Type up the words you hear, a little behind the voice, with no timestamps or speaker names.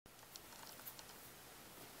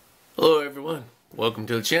Hello everyone, welcome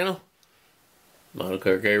to the channel. Model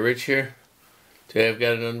Car Guy Rich here. Today I've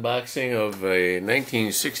got an unboxing of a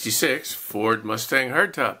 1966 Ford Mustang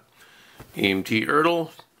hardtop. AMT Ertl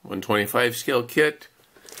 125 scale kit.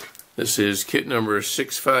 This is kit number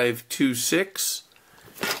 6526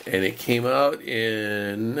 and it came out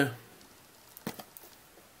in,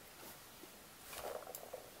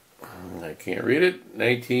 I can't read it,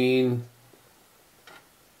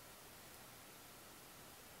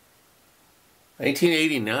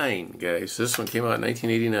 1989, guys. This one came out in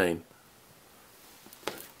 1989.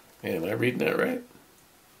 Am I reading that right?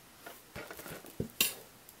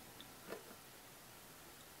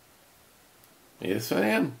 Yes, I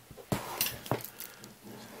am.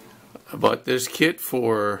 I bought this kit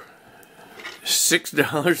for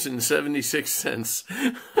 $6.76.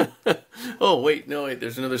 Oh, wait, no, wait,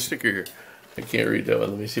 there's another sticker here. I can't read that one.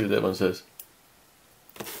 Let me see what that one says.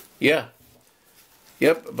 Yeah.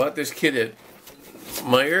 Yep, I bought this kit at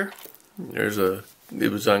Meyer.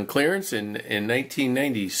 It was on clearance in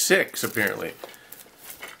 1996 apparently.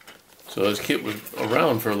 So this kit was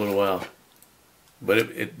around for a little while.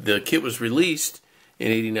 But the kit was released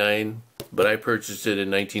in '89, but I purchased it in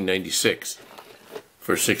 1996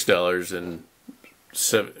 for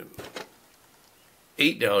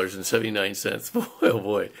 $8.79. Oh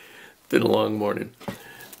boy, been a long morning.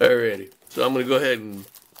 Alrighty, so I'm going to go ahead and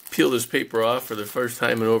peel this paper off for the first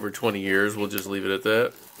time in over 20 years. We'll just leave it at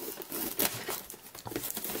that.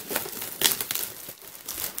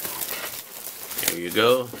 There you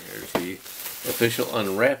go. There's the official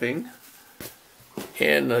unwrapping.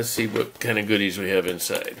 And let's see what kind of goodies we have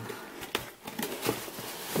inside.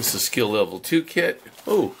 This is a skill level 2 kit.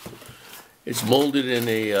 Oh, it's molded in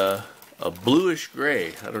a bluish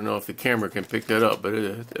gray. I don't know if the camera can pick that up,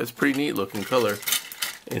 but that's pretty neat looking color.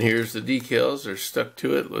 And here's the decals. They're stuck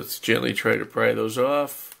to it. Let's gently try to pry those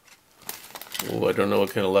off. Oh, I don't know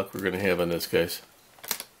what kind of luck we're going to have on this, guys.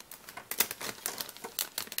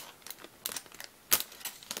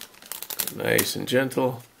 Nice and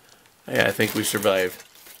gentle. Yeah, I think we survived.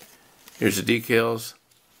 Here's the decals.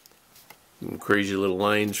 Some crazy little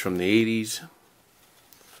lines from the 80s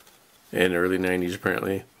and early 90s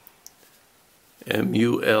apparently.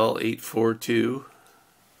 MUL842.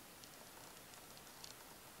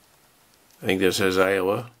 I think this says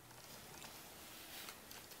Iowa.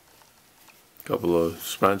 A couple of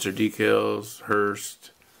sponsored decals, Hearst.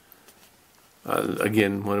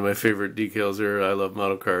 Again, one of my favorite decals there. I love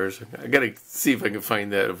model cars. I gotta see if I can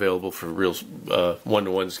find that available for real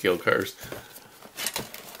one-to-one scale cars.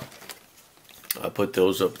 I'll put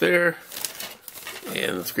those up there.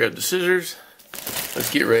 And let's grab the scissors. Let's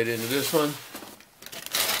get right into this one.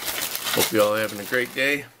 Hope you all are having a great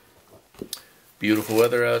day. Beautiful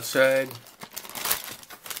weather outside.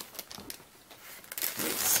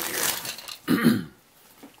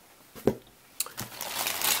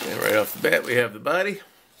 And right off the bat we have the body,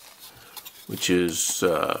 which is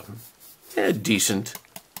decent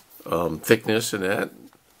thickness in that.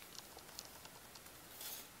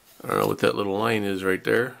 I don't know what that little line is right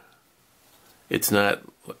there. It's not,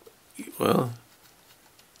 well,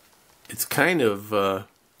 it's kind of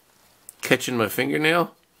catching my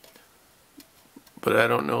fingernail, but I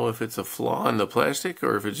don't know if it's a flaw in the plastic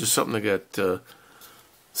or if it's just something that got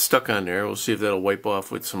stuck on there. We'll see if that'll wipe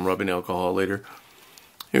off with some rubbing alcohol later.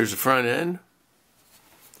 Here's the front end.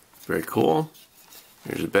 Very cool.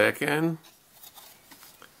 Here's the back end.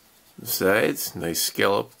 The sides. Nice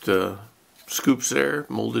scalloped scoops there,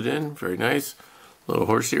 molded in. Very nice. Little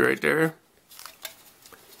horsey right there.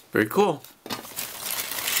 Very cool.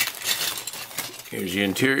 Here's the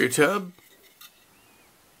interior tub.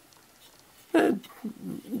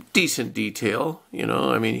 Decent detail, you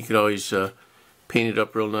know. I mean, you could always paint it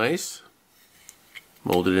up real nice.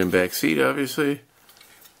 Molded in back seat, obviously.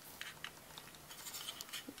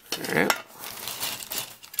 Alright.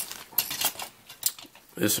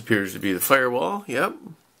 This appears to be the firewall. Yep.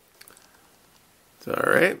 It's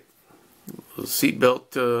alright. Little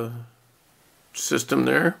seatbelt system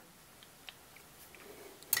there.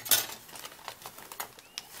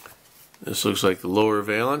 This looks like the lower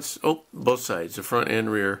valance. Oh, both sides, the front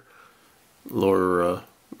and rear lower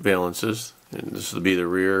valances. And this will be the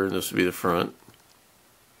rear and this will be the front.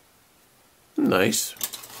 Nice.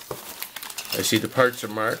 I see the parts are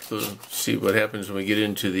marked. We'll see what happens when we get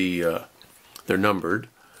into the, they're numbered.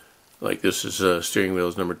 Like this is steering wheel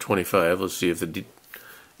is number 25. Let's see if the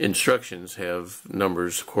instructions have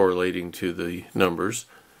numbers correlating to the numbers.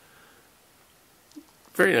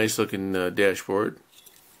 Very nice looking dashboard.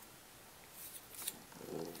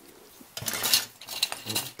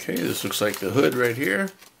 Okay, this looks like the hood right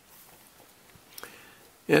here.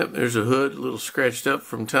 Yep, there's a hood, a little scratched up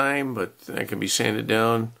from time, but that can be sanded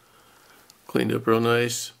down, cleaned up real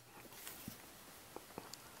nice.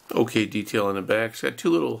 Okay detail on the back. It's got two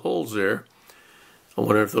little holes there. I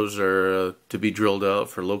wonder if those are to be drilled out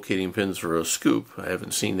for locating pins for a scoop. I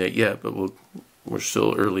haven't seen that yet, but we're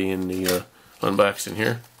still early in the unboxing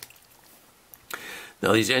here.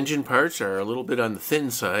 Now these engine parts are a little bit on the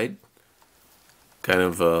thin side, kind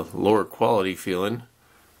of lower quality feeling.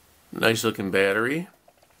 Nice looking battery,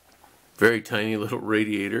 very tiny little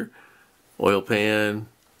radiator, oil pan,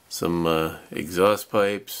 some exhaust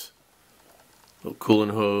pipes, little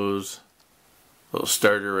coolant hose, little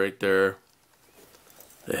starter right there.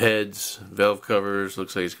 The heads, valve covers,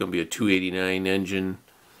 looks like it's going to be a 289 engine.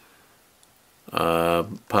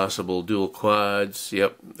 Possible dual quads.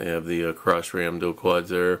 Yep, they have the cross ram dual quads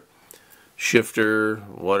there. Shifter,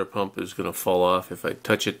 water pump is going to fall off if I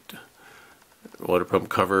touch it. Water pump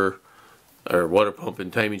cover, or water pump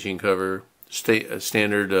and time machine cover.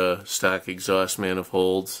 Standard stock exhaust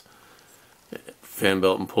manifolds. Fan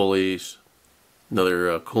belt and pulleys.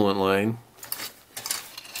 Another coolant line.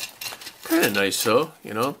 Kind of nice though,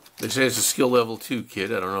 you know. They say it's a skill level 2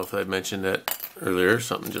 kit. I don't know if I mentioned that earlier.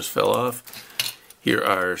 Something just fell off. Here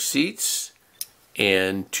are seats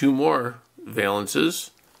and 2 more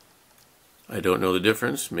valances. I don't know the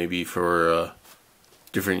difference. Maybe for a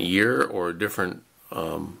different year or a different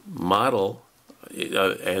model,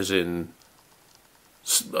 as in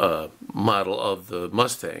model of the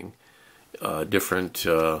Mustang. Different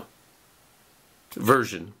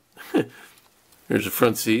version. Here's the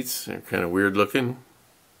front seats. They're kind of weird looking.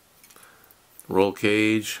 Roll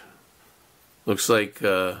cage. Looks like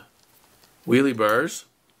wheelie bars.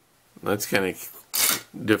 That's kind of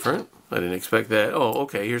different. I didn't expect that. Oh,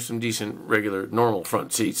 okay. Here's some decent, regular, normal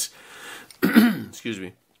front seats. Excuse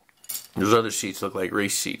me. Those other seats look like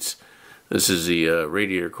race seats. This is the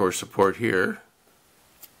radiator core support here.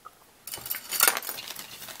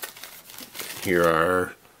 Here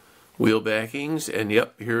are wheel backings, and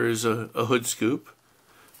yep, here is a hood scoop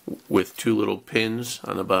with 2 little pins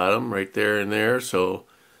on the bottom, right there and there, so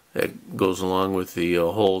that goes along with the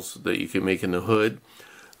holes that you can make in the hood.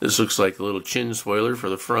 This looks like a little chin spoiler for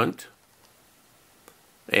the front,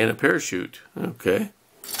 and a parachute. Okay,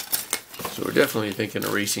 so we're definitely thinking a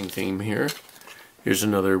racing theme here. Here's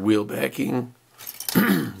another wheel backing,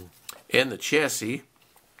 and the chassis,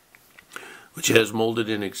 which has molded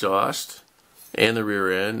in exhaust, and the rear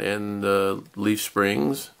end, and the leaf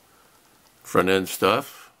springs, front end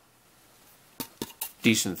stuff.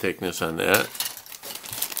 Decent thickness on that.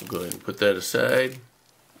 I'll go ahead and put that aside.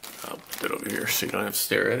 I'll put it over here so you don't have to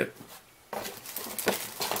stare at it.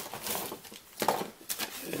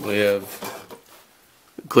 And we have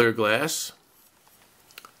clear glass.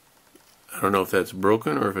 I don't know if that's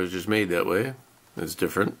broken or if it's just made that way. It's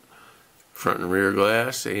different. Front and rear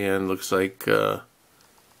glass, and looks like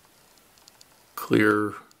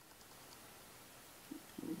clear,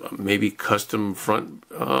 maybe custom front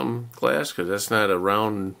glass, because that's not a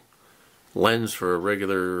round lens for a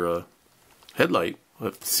regular headlight. We'll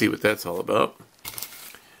have to see what that's all about.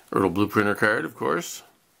 Ertl blueprinter card, of course.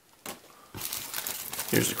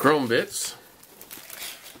 Here's the chrome bits.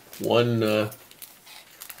 One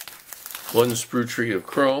sprue tree of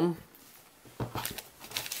chrome,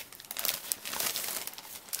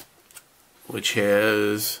 which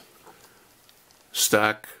has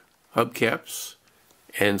stock hubcaps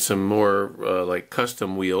and some more like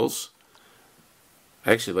custom wheels.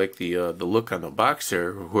 I actually like the look on the box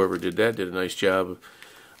there. Whoever did that did a nice job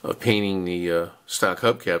of painting the stock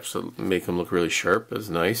hubcaps to make them look really sharp. That's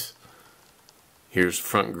nice. Here's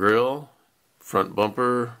front grille, front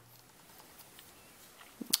bumper,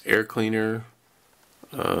 air cleaner,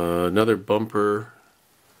 another bumper,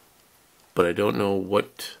 but I don't know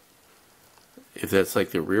what, if that's like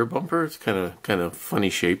the rear bumper. It's kind of funny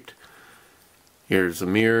shaped. Here's the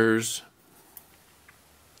mirrors,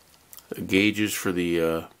 the gauges for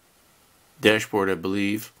the dashboard, I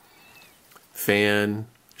believe, fan,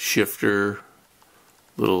 shifter,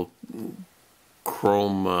 little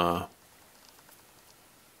chrome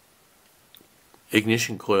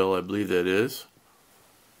ignition coil, I believe that is.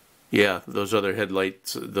 Yeah, those other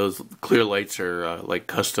headlights, those clear lights are like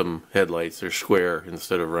custom headlights. They're square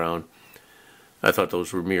instead of round. I thought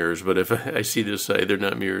those were mirrors, but if I see this side, they're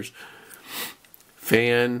not mirrors.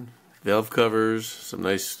 Fan, valve covers, some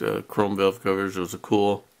nice chrome valve covers. Those are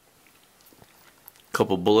cool.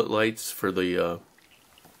 Couple bullet lights for the,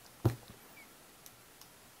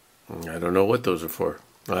 I don't know what those are for.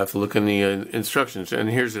 I'll have to look in the instructions. And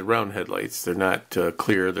here's the round headlights. They're not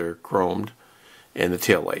clear, they're chromed. And the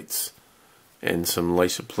tail lights. And some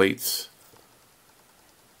license plates.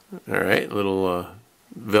 Alright, little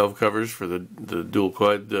valve covers for the dual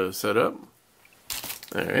quad setup.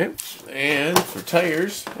 Alright, and for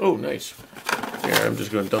tires, oh nice. Here, I'm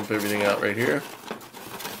just going to dump everything out right here.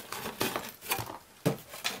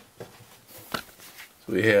 So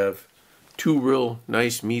we have two real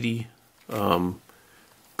nice meaty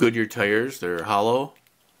Goodyear tires. They're hollow.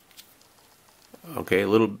 Okay, a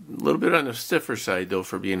little bit on the stiffer side though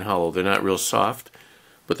for being hollow. They're not real soft,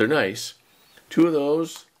 but they're nice. Two of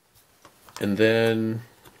those, and then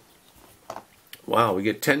wow, we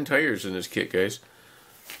get 10 tires in this kit, guys.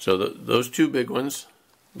 So those two big ones,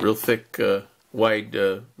 real thick, wide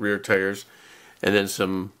rear tires, and then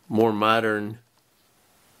some more modern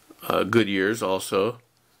Goodyears also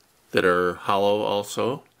that are hollow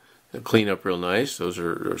also. They clean up real nice. Those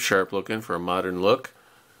are sharp looking for a modern look.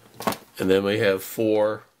 And then we have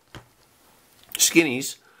 4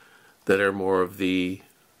 skinnies that are more of the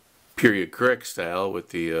period correct style with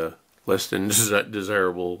the less than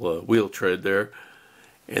desirable wheel tread there.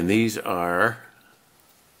 And these are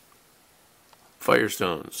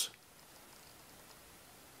Firestones.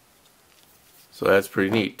 So that's pretty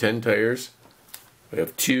neat. 10 tires. We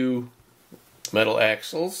have 2 metal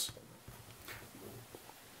axles.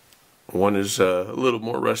 One is a little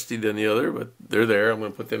more rusty than the other, but they're there. I'm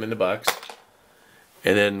going to put them in the box.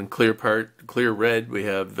 And then clear red, we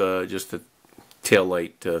have just the tail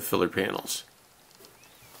light filler panels.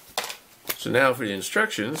 So now for the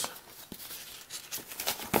instructions,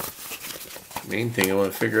 the main thing I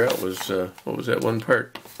want to figure out was, what was that one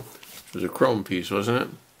part? It was a chrome piece, wasn't it?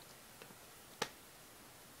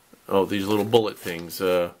 Oh, these little bullet things.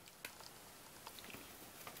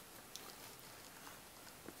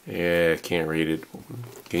 Yeah, I can't read it.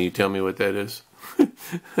 Can you tell me what that is?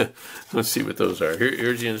 Let's see what those are.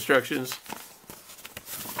 Here's the instructions.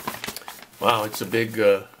 Wow, it's a big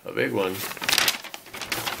one.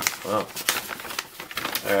 Wow.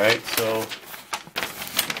 All right, so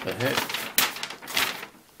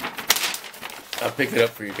I'll pick it up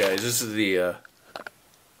for you guys. This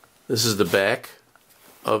is the back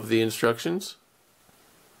of the instructions.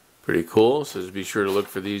 Pretty cool. It says be sure to look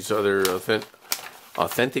for these other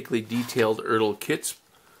authentically detailed Ertl kits,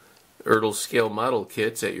 Ertl scale model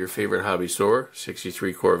kits at your favorite hobby store.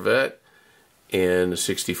 63 Corvette and a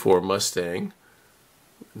 64 Mustang.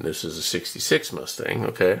 And this is a 66 Mustang,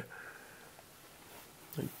 okay.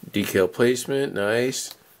 Decal placement,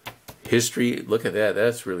 nice. History, look at that,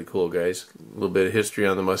 that's really cool, guys. A little bit of history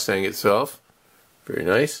on the Mustang itself. Very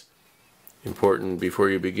nice. Important before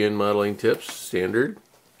you begin modeling tips, standard.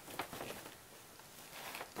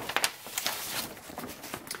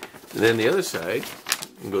 And then the other side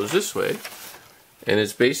goes this way, and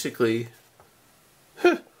it's basically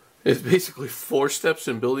 4 steps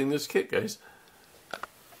in building this kit, guys.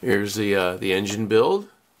 Here's the engine build,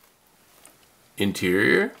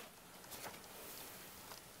 interior,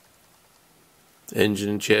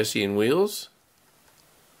 engine, chassis, and wheels,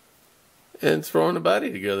 and throwing the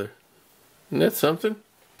body together. Isn't that something?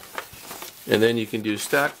 And then you can do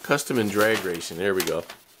stock, custom, and drag racing. There we go.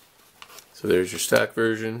 So there's your stock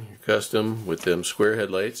version, your custom with them square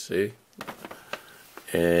headlights, see?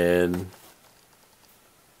 And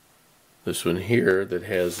this one here that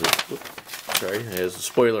has a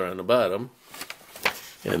spoiler on the bottom,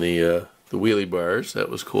 and the wheelie bars. That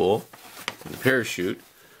was cool, and the parachute.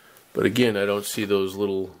 But again, I don't see those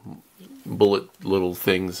little bullet little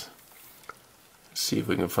things. Let's see if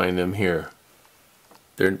we can find them here.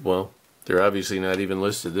 They're obviously not even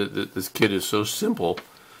listed. This kit is so simple.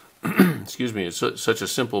 Excuse me, it's such a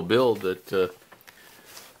simple build that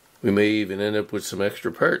we may even end up with some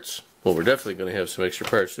extra parts. Well, we're definitely going to have some extra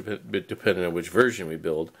parts depending on which version we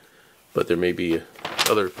build, but there may be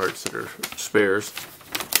other parts that are spares.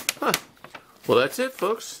 Huh. Well, that's it,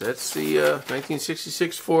 folks. That's the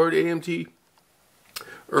 1966 Ford AMT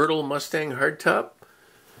Ertl Mustang hardtop,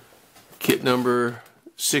 kit number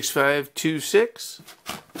 6526.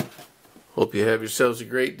 Hope you have yourselves a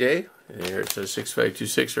great day. And here it says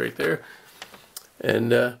 6526 right there.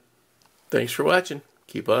 And thanks for watching.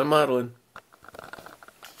 Keep on modeling.